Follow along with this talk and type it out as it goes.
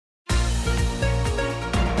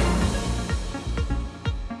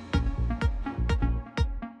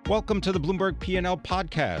Welcome to the Bloomberg P&L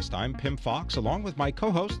podcast. I'm Pim Fox, along with my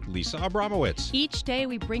co-host, Lisa Abramowitz. Each day,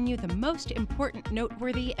 we bring you the most important,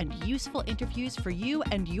 noteworthy, and useful interviews for you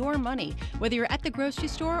and your money, whether you're at the grocery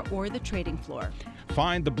store or the trading floor.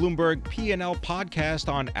 Find the Bloomberg P&L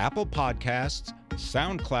podcast on Apple Podcasts,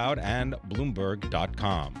 SoundCloud, and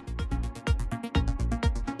Bloomberg.com.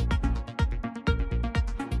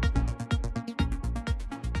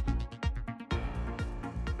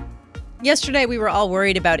 Yesterday, we were all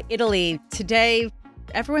worried about Italy. Today,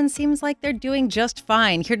 everyone seems like they're doing just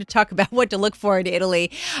fine. Here to talk about what to look for in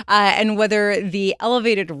Italy and whether the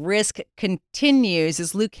elevated risk continues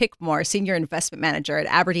is Luke Hickmore, Senior Investment Manager at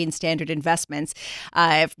Aberdeen Standard Investments,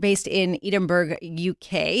 based in Edinburgh,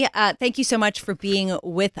 UK. Thank you so much for being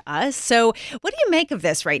with us. So what do you make of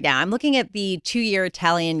this right now? I'm looking at the two-year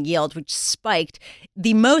Italian yield, which spiked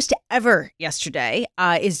the most ever yesterday,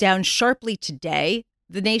 is down sharply today.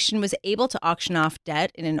 The nation was able to auction off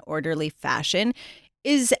debt in an orderly fashion.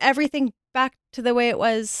 Is everything back to the way it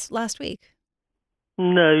was last week?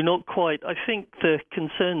 No, not quite. I think the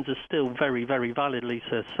concerns are still very, very valid,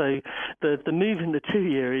 Lisa. So the move in the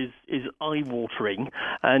 2-year is eye-watering.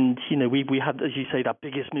 And, you know, we had, as you say, that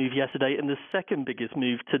biggest move yesterday and the second biggest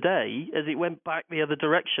move today as it went back the other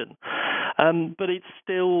direction. But it's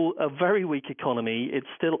still a very weak economy. It's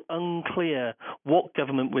still unclear what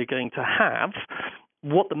government we're going to have,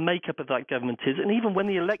 what the makeup of that government is, and even when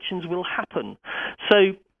the elections will happen.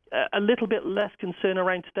 So a little bit less concern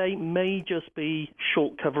around today may just be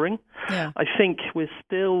short covering. Yeah. I think we're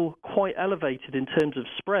still quite elevated in terms of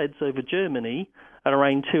spreads over Germany at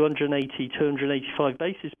around 280, 285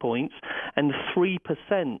 basis points, and 3%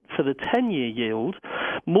 for the 10-year yield,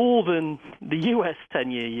 more than the US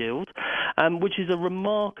 10-year yield, which is a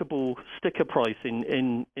remarkable sticker price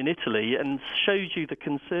in Italy and shows you the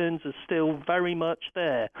concerns are still very much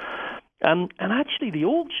there. And actually the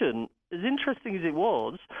auction, as interesting as it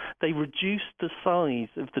was, they reduced the size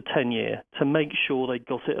of the 10-year to make sure they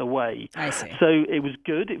got it away. I see. So it was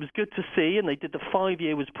good. It was good to see, and they did the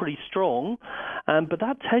 5-year was pretty strong. But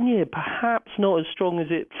that 10-year perhaps not as strong as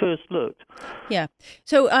it first looked. Yeah.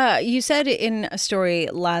 So you said in a story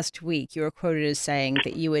last week, you were quoted as saying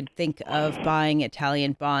that you would think of buying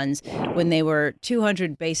Italian bonds when they were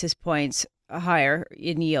 200 basis points higher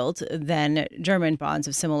in yield than German bonds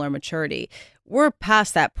of similar maturity. We're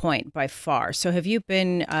past that point by far. So have you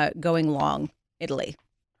been going long Italy?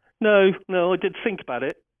 No, I did think about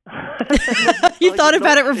it. You thought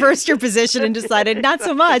about it, reversed your position, and decided not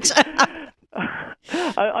so much.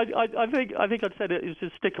 I think I'd said it was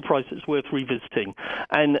a sticker price that's worth revisiting,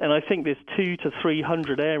 and I think this 200 to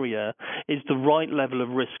 300 area is the right level of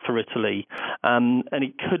risk for Italy, and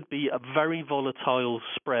it could be a very volatile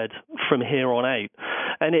spread from here on out,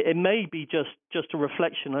 and it may be just a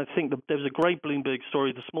reflection. I think there was a great Bloomberg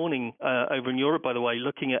story this morning over in Europe, by the way,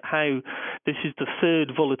 looking at how this is the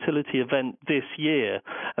third volatility event this year,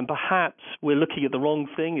 and perhaps we're looking at the wrong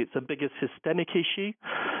thing. It's a bigger systemic issue,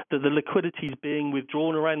 that the liquidity is being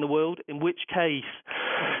withdrawn around the world, in which case,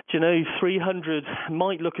 300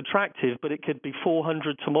 might look attractive, but it could be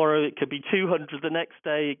 400 tomorrow, it could be 200 the next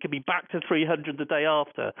day, it could be back to 300 the day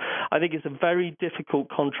after. I think it's a very difficult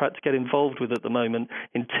contract to get involved with at the moment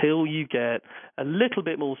until you get a little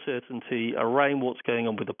bit more certainty around what's going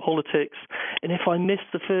on with the politics. And if I miss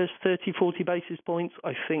the first 30, 40 basis points,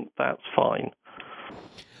 I think that's fine.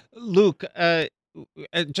 Luke,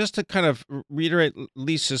 just to kind of reiterate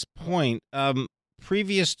Lisa's point,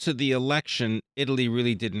 previous to the election, Italy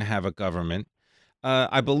really didn't have a government.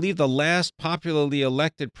 I believe the last popularly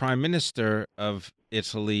elected prime minister of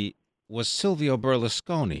Italy was Silvio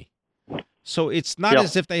Berlusconi. So it's not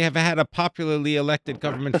as if they have had a popularly elected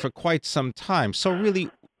government for quite some time. So really,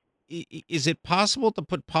 is it possible to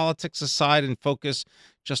put politics aside and focus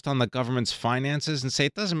just on the government's finances and say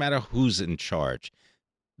it doesn't matter who's in charge?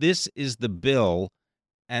 This is the bill,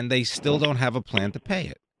 and they still don't have a plan to pay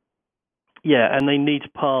it. Yeah, and they need to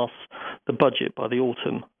pass the budget by the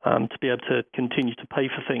autumn to be able to continue to pay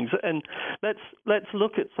for things. And let's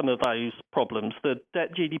look at some of those problems. The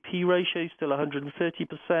debt GDP ratio is still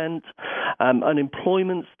 130%,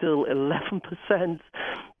 unemployment still 11%,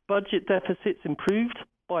 budget deficits improved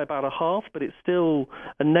by about a half, but it's still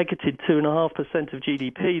a negative 2.5% of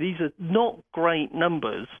GDP. These are not great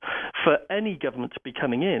numbers for any government to be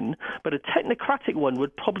coming in, but a technocratic one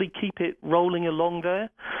would probably keep it rolling along there.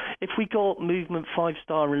 If we got movement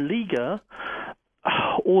 5-star and Liga,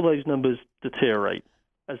 all those numbers deteriorate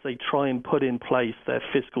as they try and put in place their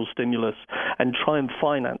fiscal stimulus and try and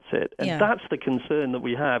finance it. And that's the concern that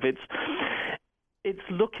we have. It's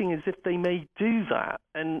looking as if they may do that.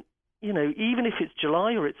 And even if it's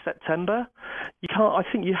July or it's September, you can't. I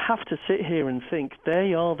think you have to sit here and think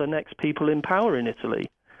they are the next people in power in Italy.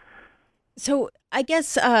 So I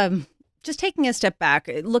guess just taking a step back,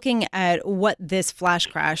 looking at what this flash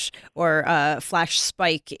crash or flash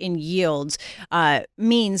spike in yields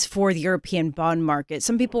means for the European bond market.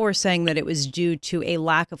 Some people were saying that it was due to a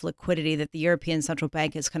lack of liquidity, that the European Central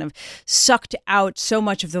Bank has kind of sucked out so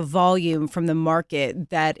much of the volume from the market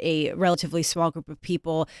that a relatively small group of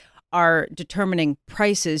people are determining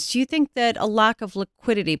prices. Do you think that a lack of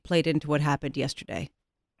liquidity played into what happened yesterday?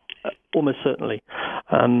 Almost certainly.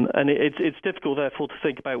 And it's difficult, therefore, to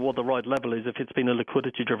think about what the right level is if it's been a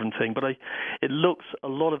liquidity-driven thing. But it looks a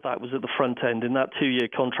lot of that was at the front end in that 2-year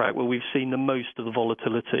contract where we've seen the most of the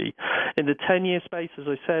volatility. In the 10-year space, as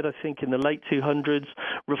I said, I think in the late 200s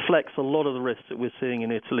reflects a lot of the risks that we're seeing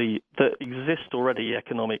in Italy that exist already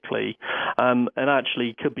economically and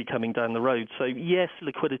actually could be coming down the road. So, yes,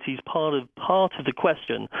 liquidity is part of the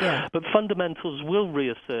question, but fundamentals will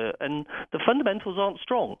reassert, and the fundamentals aren't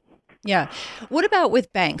strong. Yeah. What about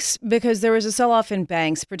with banks? Because there was a sell-off in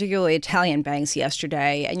banks, particularly Italian banks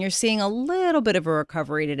yesterday, and you're seeing a little bit of a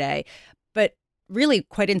recovery today, but really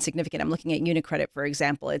quite insignificant. I'm looking at UniCredit, for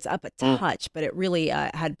example. It's up a touch, but it really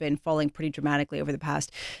had been falling pretty dramatically over the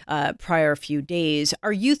past prior few days.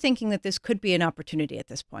 Are you thinking that this could be an opportunity at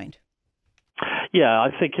this point? Yeah, I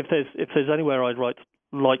think if there's anywhere I'd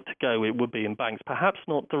like to go, it would be in banks. Perhaps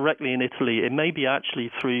not directly in Italy. It may be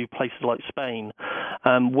actually through places like Spain,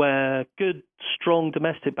 where good, strong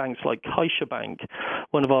domestic banks like CaixaBank,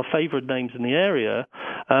 one of our favourite names in the area,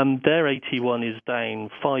 their AT1 is down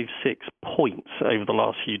 5-6 points over the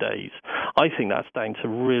last few days. I think that's down to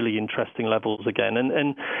really interesting levels again.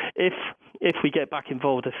 And if we get back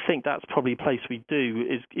involved, I think that's probably a place we do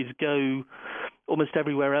is go almost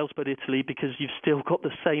everywhere else but Italy, because you've still got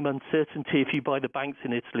the same uncertainty if you buy the banks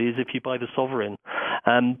in Italy as if you buy the sovereign.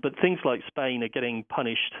 But things like Spain are getting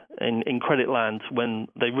punished in credit land when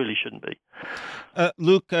they really shouldn't be.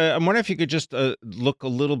 Luke, I'm wondering if you could just look a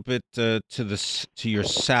little bit to your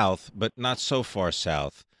south, but not so far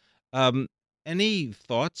south. Any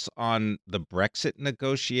thoughts on the Brexit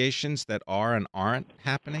negotiations that are and aren't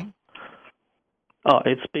happening? Oh,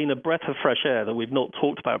 it's been a breath of fresh air that we've not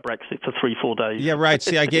talked about Brexit for 3-4 days. Yeah, right.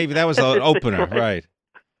 See, I gave you, that was an opener, right?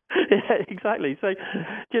 Yeah, exactly. So,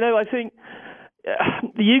 I think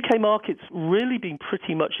the UK market's really been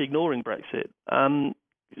pretty much ignoring Brexit.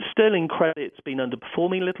 Sterling credit's been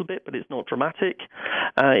underperforming a little bit, but it's not dramatic.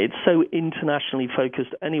 It's so internationally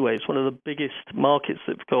focused anyway. It's one of the biggest markets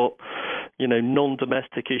that's got,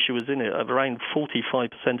 non-domestic issuers in it. Around 45%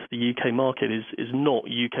 of the UK market is not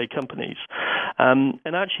UK companies. And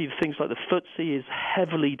actually, things like the FTSE is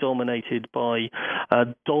heavily dominated by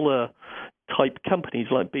dollar-type companies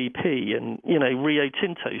like BP and, Rio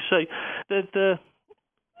Tinto. So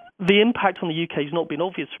the impact on the UK has not been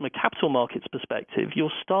obvious from a capital markets perspective.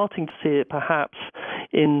 You're starting to see it perhaps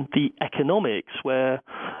in the economics, where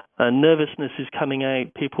nervousness is coming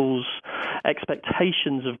out, people's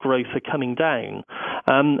expectations of growth are coming down.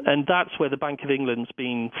 And that's where the Bank of England's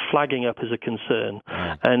been flagging up as a concern.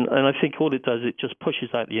 And I think all it does, it just pushes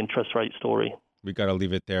out the interest rate story. We got to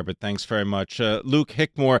leave it there, but thanks very much. Luke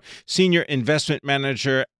Hickmore, Senior Investment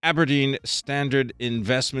Manager, Aberdeen Standard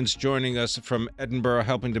Investments, joining us from Edinburgh,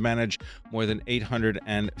 helping to manage more than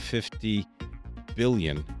 $850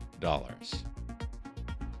 billion.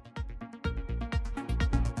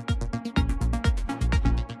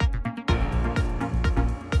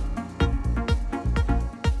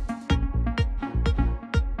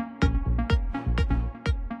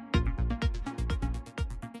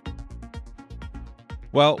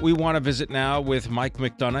 Well, we want to visit now with Mike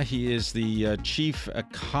McDonough. He is the chief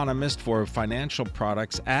economist for financial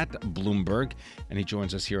products at Bloomberg, and he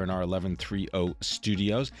joins us here in our 1130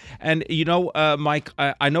 studios. And, Mike,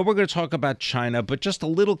 I know we're going to talk about China, but just a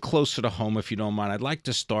little closer to home, if you don't mind. I'd like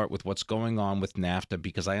to start with what's going on with NAFTA,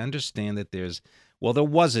 because I understand that there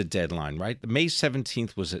was a deadline, right? May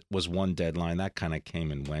 17th was one deadline. That kind of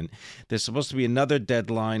came and went. There's supposed to be another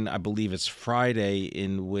deadline, I believe it's Friday,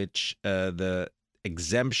 in which the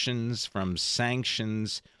exemptions from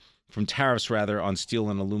tariffs on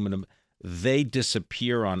steel and aluminum, they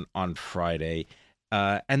disappear on Friday.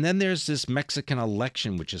 And then there's this Mexican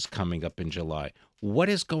election, which is coming up in July. What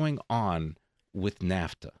is going on with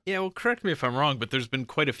NAFTA? Yeah, well, correct me if I'm wrong, but there's been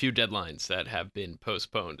quite a few deadlines that have been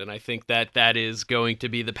postponed. And I think that is going to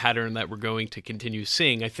be the pattern that we're going to continue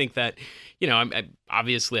seeing. I think that,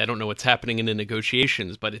 obviously, I don't know what's happening in the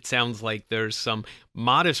negotiations, but it sounds like there's some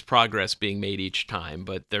modest progress being made each time,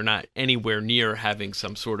 but they're not anywhere near having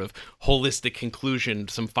some sort of holistic conclusion,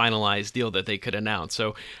 some finalized deal that they could announce.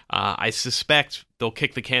 So I suspect they'll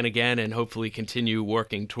kick the can again and hopefully continue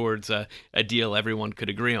working towards a deal everyone could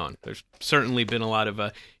agree on. There's certainly been a lot of,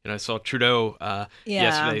 I saw Trudeau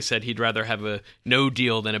yesterday said he'd rather have a no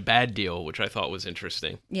deal than a bad deal, which I thought was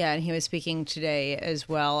interesting. Yeah, and he was speaking today as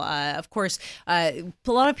well. Of course, a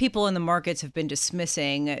lot of people in the markets have been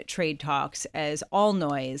dismissing trade talks as all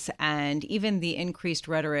noise, and even the increased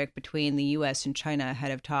rhetoric between the U.S. and China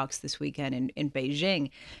ahead of talks this weekend in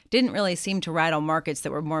Beijing didn't really seem to rattle markets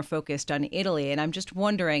that were more focused on Italy. And I'm just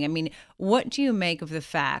wondering, I mean, what do you make of the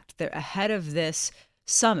fact that ahead of this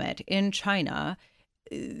summit in China,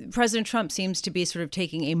 President Trump seems to be sort of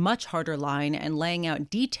taking a much harder line and laying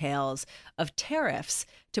out details of tariffs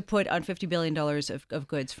to put on $50 billion of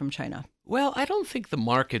goods from China? Well, I don't think the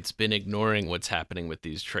market's been ignoring what's happening with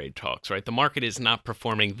these trade talks, right? The market is not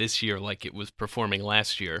performing this year like it was performing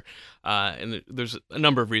last year. And there's a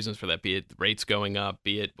number of reasons for that, be it rates going up,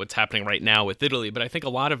 be it what's happening right now with Italy. But I think a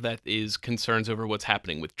lot of that is concerns over what's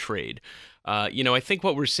happening with trade. I think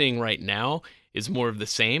what we're seeing right now is more of the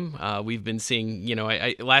same. We've been seeing,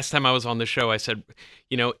 last time I was on the show, I said,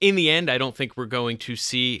 in the end, I don't think we're going to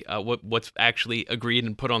see what's actually agreed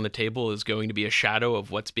and put on the table is going to be a shadow of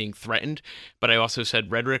what's being threatened. But I also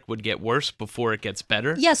said rhetoric would get worse before it gets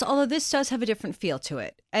better. Yes, although this does have a different feel to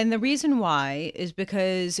it. And the reason why is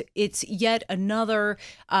because it's yet another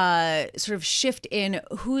sort of shift in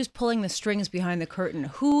who is pulling the strings behind the curtain,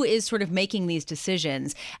 who is sort of making these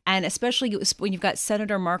decisions. And especially when you've got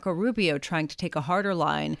Senator Marco Rubio trying to take a harder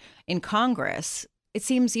line in Congress, it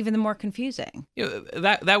seems even more confusing.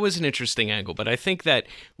 That was an interesting angle, but I think that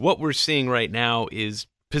what we're seeing right now is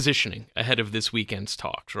positioning ahead of this weekend's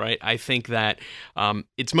talks, right? I think that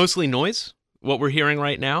it's mostly noise, what we're hearing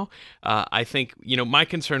right now. I think, my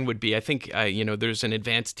concern would be, I think, there's an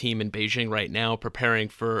advanced team in Beijing right now preparing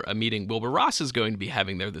for a meeting Wilbur Ross is going to be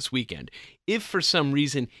having there this weekend. If for some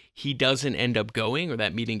reason he doesn't end up going or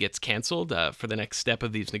that meeting gets canceled for the next step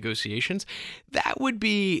of these negotiations, that would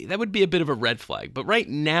be a bit of a red flag. But right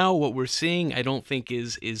now, what we're seeing, I don't think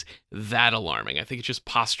is that alarming. I think it's just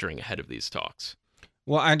posturing ahead of these talks.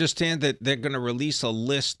 Well, I understand that they're going to release a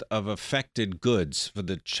list of affected goods for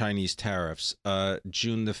the Chinese tariffs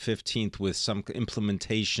June the 15th with some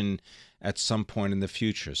implementation at some point in the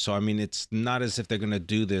future. So, I mean, it's not as if they're going to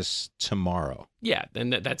do this tomorrow. Yeah,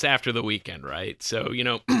 and that's after the weekend, right? So,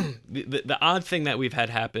 the odd thing that we've had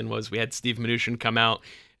happen was we had Steve Mnuchin come out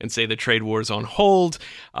and say the trade war is on hold.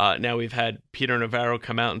 Now we've had Peter Navarro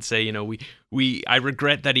come out and say, I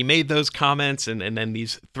regret that he made those comments, and then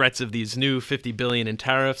these threats of these new $50 billion in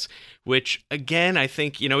tariffs, which again, I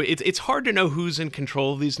think, it's hard to know who's in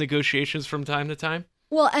control of these negotiations from time to time.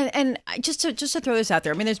 Well, and just to throw this out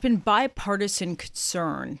there, I mean, there's been bipartisan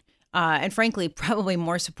concern. And frankly, probably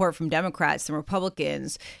more support from Democrats than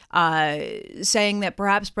Republicans, saying that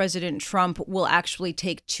perhaps President Trump will actually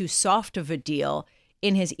take too soft of a deal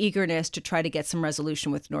in his eagerness to try to get some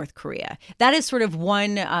resolution with North Korea. That is sort of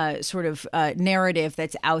one narrative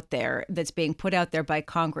that's out there, that's being put out there by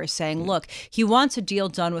Congress, saying, look, he wants a deal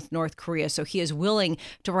done with North Korea, so he is willing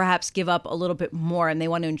to perhaps give up a little bit more, and they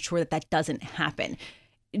want to ensure that that doesn't happen.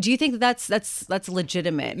 Do you think that's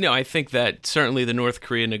legitimate? No, I think that certainly the North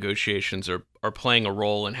Korea negotiations are playing a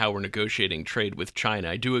role in how we're negotiating trade with China.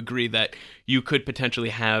 I do agree that you could potentially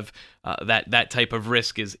have that type of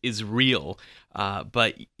risk is real,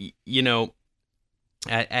 but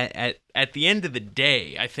at the end of the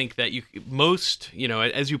day, I think that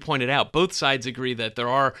as you pointed out, both sides agree that there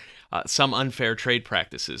are some unfair trade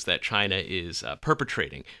practices that China is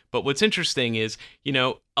perpetrating. But what's interesting is,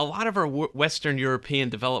 a lot of our Western European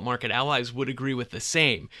developed market allies would agree with the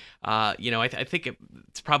same. I think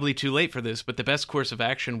it's probably too late for this, but the best course of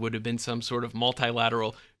action would have been some sort of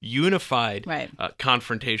multilateral, unified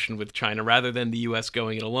confrontation with China, rather than the U.S.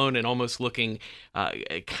 going it alone and almost looking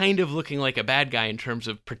like a bad guy in terms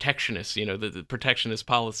of protectionist, the protectionist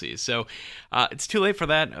policies. So it's too late for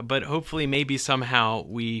that, but hopefully maybe somehow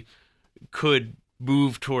we could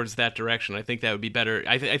move towards that direction. I think that would be better.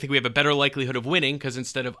 I think we have a better likelihood of winning because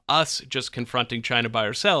instead of us just confronting China by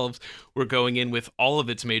ourselves, we're going in with all of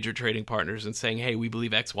its major trading partners and saying, hey, we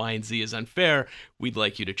believe X, Y, and Z is unfair. We'd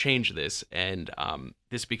like you to change this. And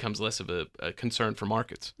this becomes less of a concern for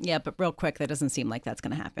markets. Yeah, but real quick, that doesn't seem like that's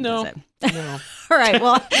going to happen, No, does it? no. All right.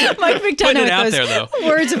 Well, Mike McDonough with those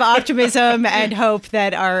words of optimism and hope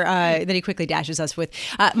that he quickly dashes us with.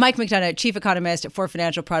 Mike McDonough, chief economist for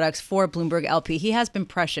financial products for Bloomberg LP. He has been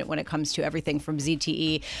prescient when it comes to everything from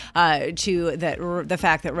ZTE to the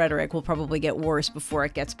fact that rhetoric will probably get worse before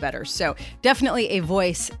it gets better. So definitely a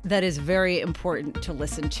voice that is very important to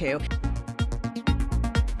listen to.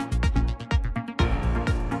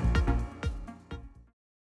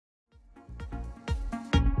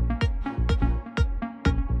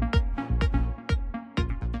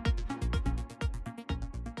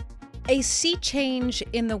 A sea change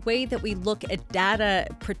in the way that we look at data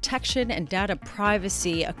protection and data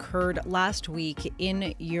privacy occurred last week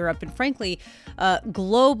in Europe and frankly,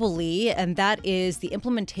 globally, and that is the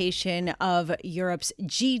implementation of Europe's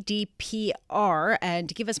GDPR. And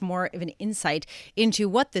to give us more of an insight into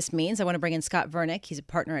what this means, I want to bring in Scott Vernick. He's a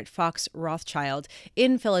partner at Fox Rothschild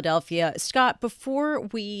in Philadelphia. Scott, before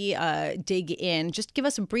we dig in, just give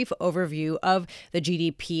us a brief overview of the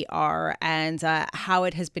GDPR and how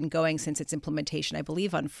it has been going since its implementation, I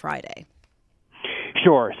believe, on Friday.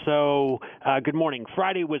 Sure. So, good morning.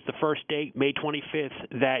 Friday was the first date, May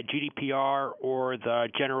 25th, that GDPR, or the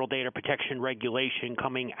General Data Protection Regulation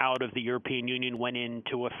coming out of the European Union, went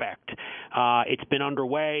into effect. It's been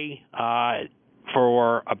underway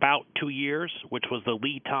for about 2 years, which was the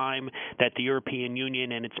lead time that the European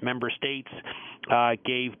Union and its member states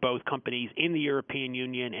gave both companies in the European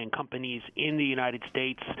Union and companies in the United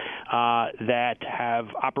States that have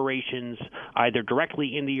operations either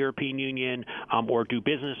directly in the European Union or do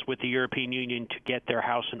business with the European Union to get their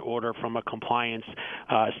house in order from a compliance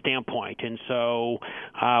standpoint. And so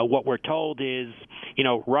what we're told is,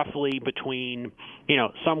 roughly between,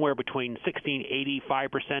 somewhere between 60 and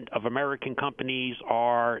 85% of American companies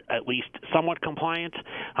are at least somewhat compliant.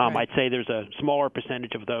 Right. I'd say there's a smaller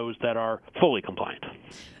percentage of those that are fully compliant.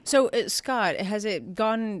 So, Scott, has it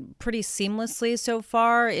gone pretty seamlessly so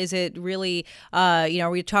far? Is it really, are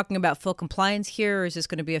we talking about full compliance here, or is this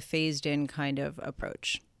going to be a phased-in kind of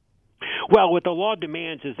approach? Well, what the law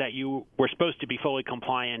demands is that you were supposed to be fully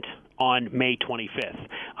compliant on May 25th.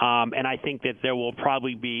 And I think that there will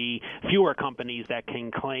probably be fewer companies that can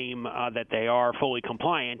claim that they are fully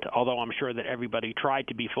compliant, although I'm sure that everybody tried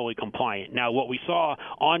to be fully compliant. Now, what we saw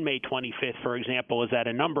on May 25th, for example, is that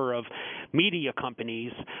a number of media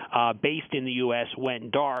companies based in the U.S. went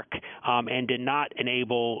dark and did not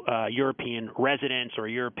enable European residents or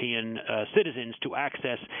European citizens to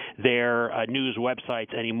access their news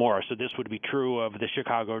websites anymore. So this would be true of the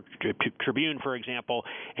Chicago Tribune, for example,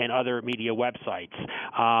 and other media websites.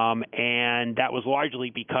 And that was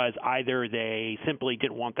largely because either they simply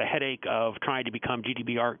didn't want the headache of trying to become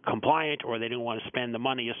GDPR compliant, or they didn't want to spend the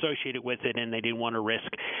money associated with it, and they didn't want to risk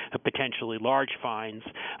potentially large fines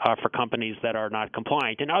for companies that are not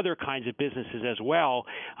compliant. And other kinds of businesses as well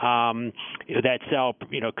that sell,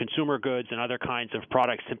 consumer goods and other kinds of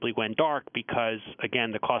products simply went dark because,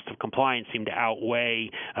 again, the cost of compliance seemed to outweigh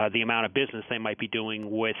the amount of business they might be doing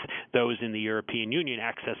with those in the European Union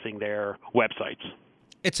accessing their websites.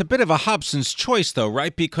 It's a bit of a Hobson's choice, though,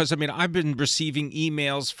 right? Because, I've been receiving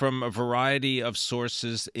emails from a variety of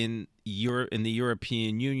sources in the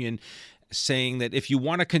European Union saying that if you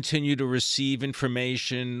want to continue to receive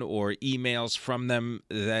information or emails from them,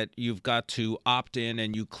 that you've got to opt in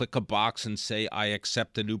and you click a box and say, I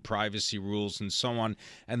accept the new privacy rules and so on.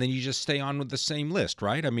 And then you just stay on with the same list,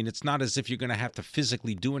 right? It's not as if you're going to have to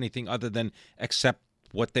physically do anything other than accept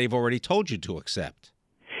what they've already told you to accept.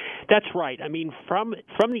 That's right. From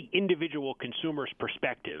the individual consumer's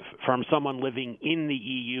perspective, from someone living in the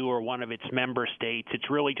EU or one of its member states, it's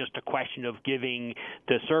really just a question of giving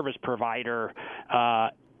the service provider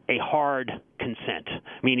a hard consent,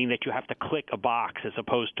 meaning that you have to click a box as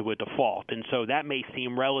opposed to a default. And so that may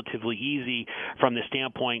seem relatively easy from the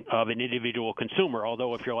standpoint of an individual consumer,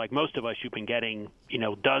 although if you're like most of us, you've been getting,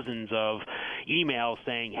 dozens of emails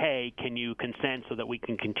saying, hey, can you consent so that we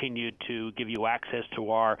can continue to give you access to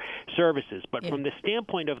our services? But from the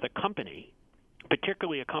standpoint of the company,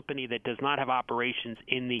 particularly a company that does not have operations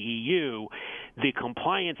in the EU, the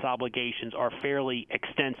compliance obligations are fairly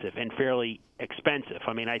extensive and fairly expensive.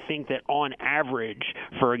 I think that on average,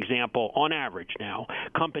 for example, now,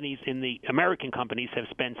 American companies have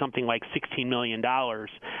spent something like $16 million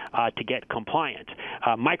to get compliant.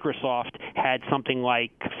 Microsoft had something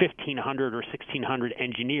like 1,500 or 1,600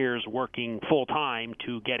 engineers working full time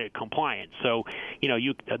to get it compliant. So,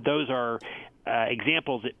 those are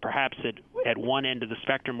examples perhaps at one end of the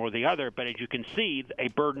spectrum or the other, but as you can see, a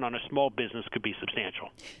burden on a small business could be substantial.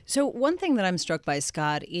 So one thing that I'm struck by,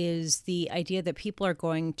 Scott, is the idea that people are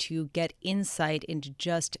going to get insight into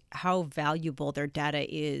just how valuable their data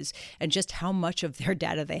is and just how much of their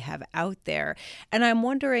data they have out there. And I'm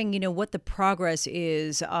wondering, what the progress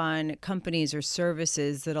is on companies or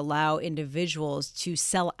services that allow individuals to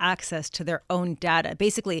sell access to their own data,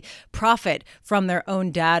 basically profit from their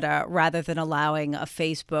own data rather than allowing a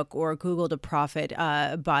Facebook or a Google to profit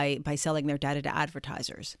by selling their data to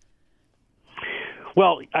advertisers.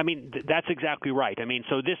 Well, I mean, that's exactly right. I mean,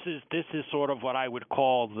 so this is sort of what I would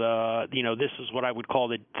call the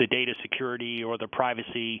data security or the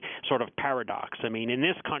privacy sort of paradox. I mean, in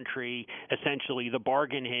this country, essentially the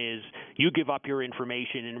bargain is you give up your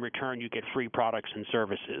information, in return you get free products and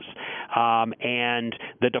services. And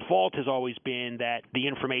the default has always been that the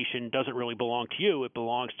information doesn't really belong to you. It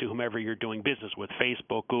belongs to whomever you're doing business with,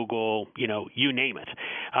 Facebook, Google, you name it.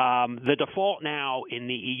 The default now in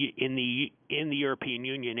the European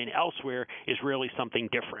Union and elsewhere is really something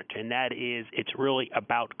different, and that is it's really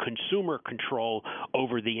about consumer control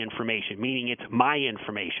over the information, meaning it's my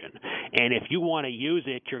information. And if you want to use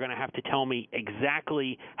it, you're going to have to tell me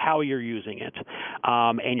exactly how you're using it,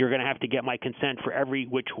 and you're going to have to get my consent for every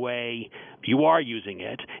which way you are using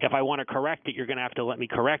it. If I want to correct it, you're going to have to let me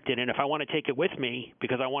correct it, and if I want to take it with me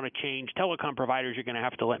because I want to change telecom providers, you're going to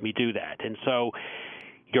have to let me do that. And so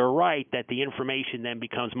you're right that the information then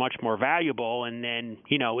becomes much more valuable, and then,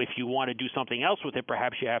 if you want to do something else with it,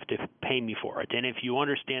 perhaps you have to pay me for it. And if you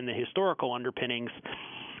understand the historical underpinnings,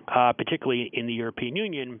 particularly in the European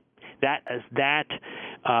Union, that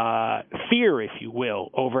fear, if you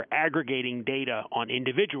will, over aggregating data on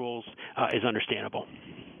individuals is understandable.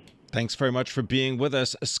 Thanks very much for being with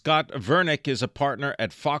us. Scott Vernick is a partner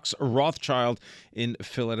at Fox Rothschild in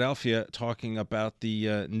Philadelphia, talking about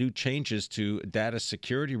the new changes to data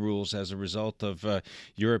security rules as a result of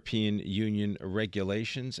European Union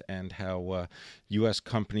regulations and how U.S.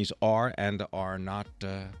 companies are and are not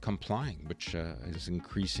complying, which is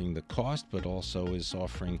increasing the cost, but also is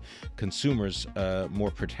offering consumers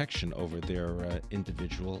more protection over their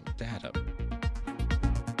individual data.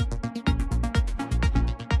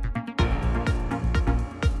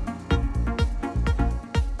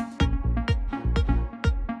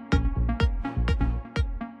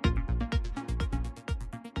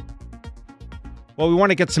 Well, we want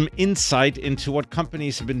to get some insight into what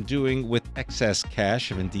companies have been doing with excess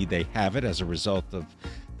cash, if indeed they have it, as a result of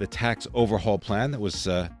the tax overhaul plan that was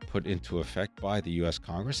put into effect by the U.S.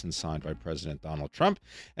 Congress and signed by President Donald Trump.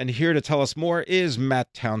 And here to tell us more is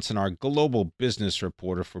Matt Townsend, our global business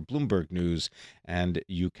reporter for Bloomberg News. And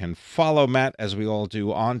you can follow Matt, as we all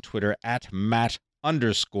do, on Twitter at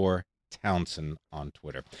Matt_Townsend on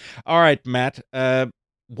Twitter. All right, Matt.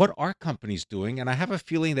 What are companies doing? And I have a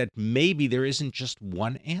feeling that maybe there isn't just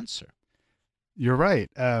one answer. You're right.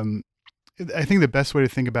 I think the best way to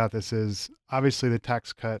think about this is obviously the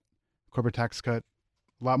tax cut, corporate tax cut,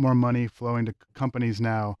 a lot more money flowing to companies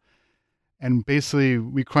now. And basically,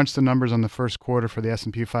 we crunched the numbers on the first quarter for the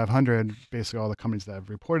S&P 500, basically all the companies that have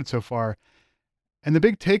reported so far. And the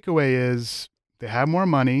big takeaway is they have more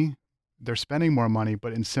money, they're spending more money,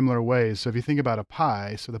 but in similar ways. So if you think about a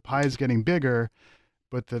pie, so the pie is getting bigger,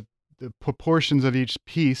 but the proportions of each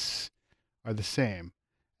piece are the same.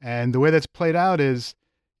 And the way that's played out is,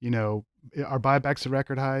 are buybacks at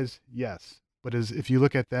record highs? Yes. But if you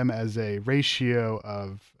look at them as a ratio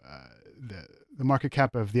of the market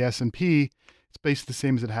cap of the S&P, it's basically the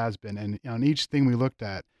same as it has been. And on each thing we looked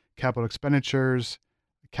at, capital expenditures,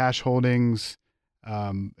 cash holdings,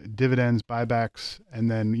 dividends, buybacks,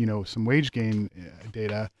 and then, some wage gain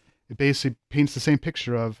data, it basically paints the same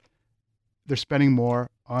picture of they're spending more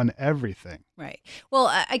on everything. Right. Well,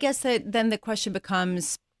 I guess that then the question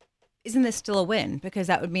becomes, isn't this still a win? Because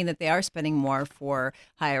that would mean that they are spending more for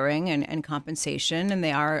hiring and compensation, and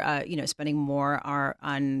they are, spending more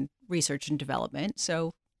on research and development.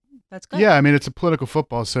 So that's good. Yeah, I mean, it's a political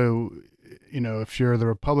football. So, if you're the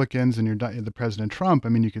Republicans and you're the President Trump, I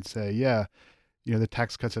mean, you could say, the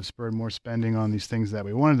tax cuts have spurred more spending on these things that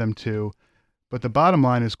we wanted them to. But the bottom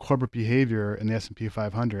line is corporate behavior in the S&P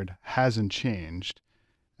 500 hasn't changed.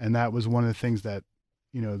 And that was one of the things that,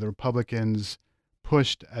 the Republicans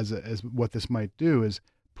pushed as what this might do, is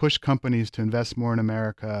push companies to invest more in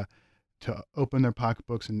America, to open their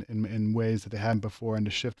pocketbooks in ways that they hadn't before, and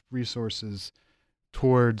to shift resources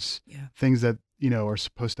towards things that, are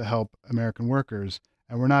supposed to help American workers.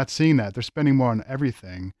 And we're not seeing that. They're spending more on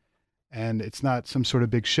everything. And it's not some sort of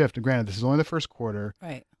big shift. And granted, this is only the first quarter.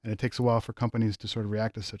 Right. And it takes a while for companies to sort of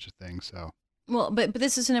react to such a thing. So Well, but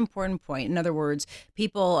this is an important point. In other words,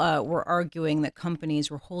 people were arguing that companies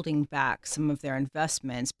were holding back some of their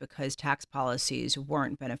investments because tax policies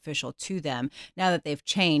weren't beneficial to them. Now that they've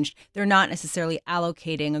changed, they're not necessarily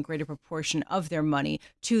allocating a greater proportion of their money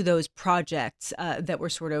to those projects that were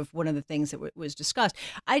sort of one of the things that was discussed.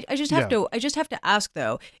 I just have to ask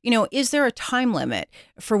though, is there a time limit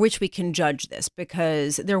for which we can judge this?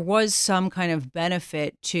 Because there was some kind of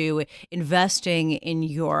benefit to investing in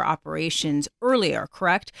your operations earlier,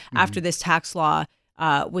 correct? Mm-hmm. After this tax law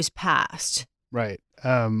was passed. Right.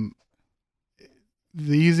 It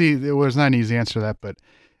was not an easy answer to that, but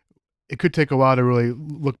it could take a while to really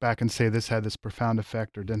look back and say this had this profound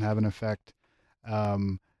effect or didn't have an effect.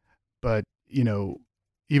 But even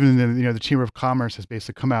the Chamber of Commerce has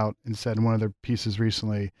basically come out and said in one of their pieces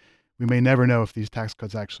recently, we may never know if these tax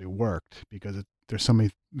cuts actually worked because there's so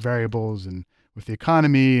many variables and with the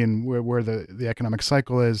economy and where the economic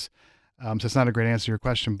cycle is. So it's not a great answer to your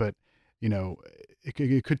question, but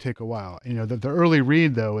it could take a while. The early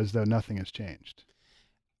read though is though nothing has changed.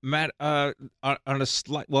 Matt, on a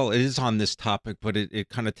slight, well, it is on this topic, but it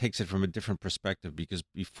kind of takes it from a different perspective because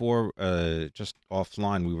before, just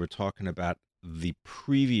offline, we were talking about the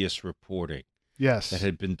previous reporting. Yes. That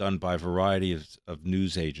had been done by a variety of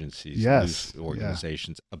news agencies, yes. news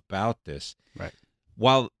organizations about this. Right.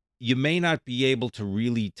 While you may not be able to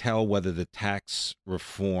really tell whether the tax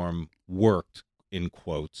reform worked, in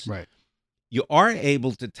quotes. Right. You are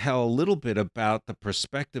able to tell a little bit about the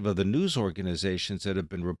perspective of the news organizations that have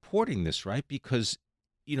been reporting this, right? Because,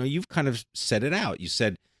 you've kind of set it out. You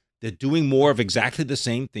said they're doing more of exactly the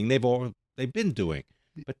same thing they've been doing.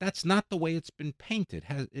 But that's not the way it's been painted.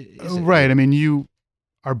 Is it? Right. I mean,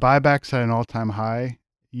 are buybacks at an all-time high?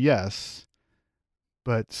 Yes.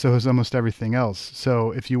 But so is almost everything else.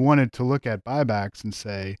 So if you wanted to look at buybacks and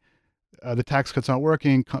say the tax cuts aren't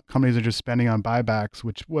working, companies are just spending on buybacks,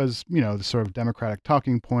 which was, the sort of Democratic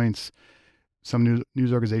talking points. Some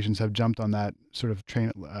news organizations have jumped on that sort of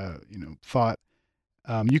train, thought.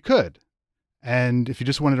 You could. And if you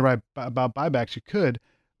just wanted to write about buybacks, you could.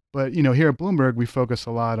 But, here at Bloomberg, we focus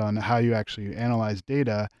a lot on how you actually analyze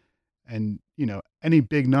data. And, any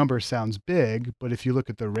big number sounds big, but if you look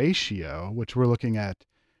at the ratio, which we're looking at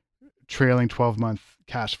trailing 12-month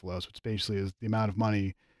cash flows, which basically is the amount of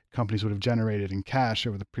money companies would have generated in cash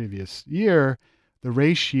over the previous year, the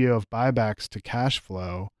ratio of buybacks to cash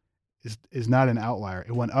flow is not an outlier.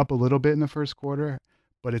 It went up a little bit in the first quarter,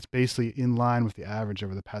 but it's basically in line with the average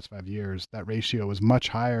over the past 5 years. That ratio was much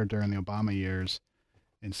higher during the Obama years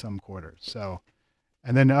in some quarters. So,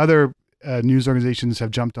 and then other news organizations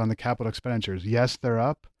have jumped on the capital expenditures. Yes, they're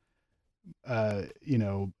up. A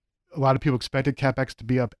lot of people expected CapEx to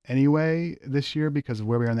be up anyway this year because of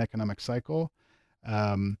where we are in the economic cycle.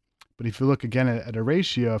 But if you look again at a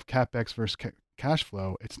ratio of CapEx versus cash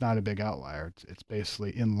flow, it's not a big outlier. It's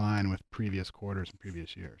basically in line with previous quarters and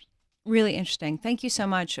previous years. Really interesting. Thank you so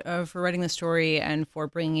much for writing the story and for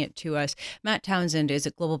bringing it to us. Matt Townsend is a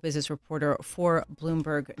global business reporter for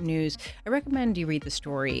Bloomberg News. I recommend you read the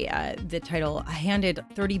story. The title, Handed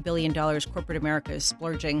 $30 Billion, Corporate America is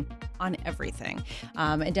Splurging on Everything.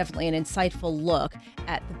 And definitely an insightful look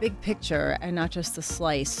at the big picture and not just the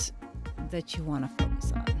slice that you want to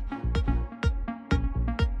focus on.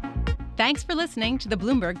 Thanks for listening to the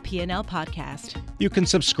Bloomberg P&L podcast. You can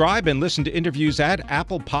subscribe and listen to interviews at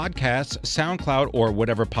Apple Podcasts, SoundCloud, or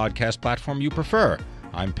whatever podcast platform you prefer.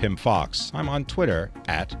 I'm Pim Fox. I'm on Twitter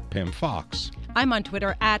at Pim Fox. I'm on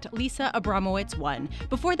Twitter at Lisa Abramowitz1.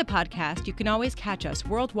 Before the podcast, you can always catch us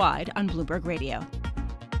worldwide on Bloomberg Radio.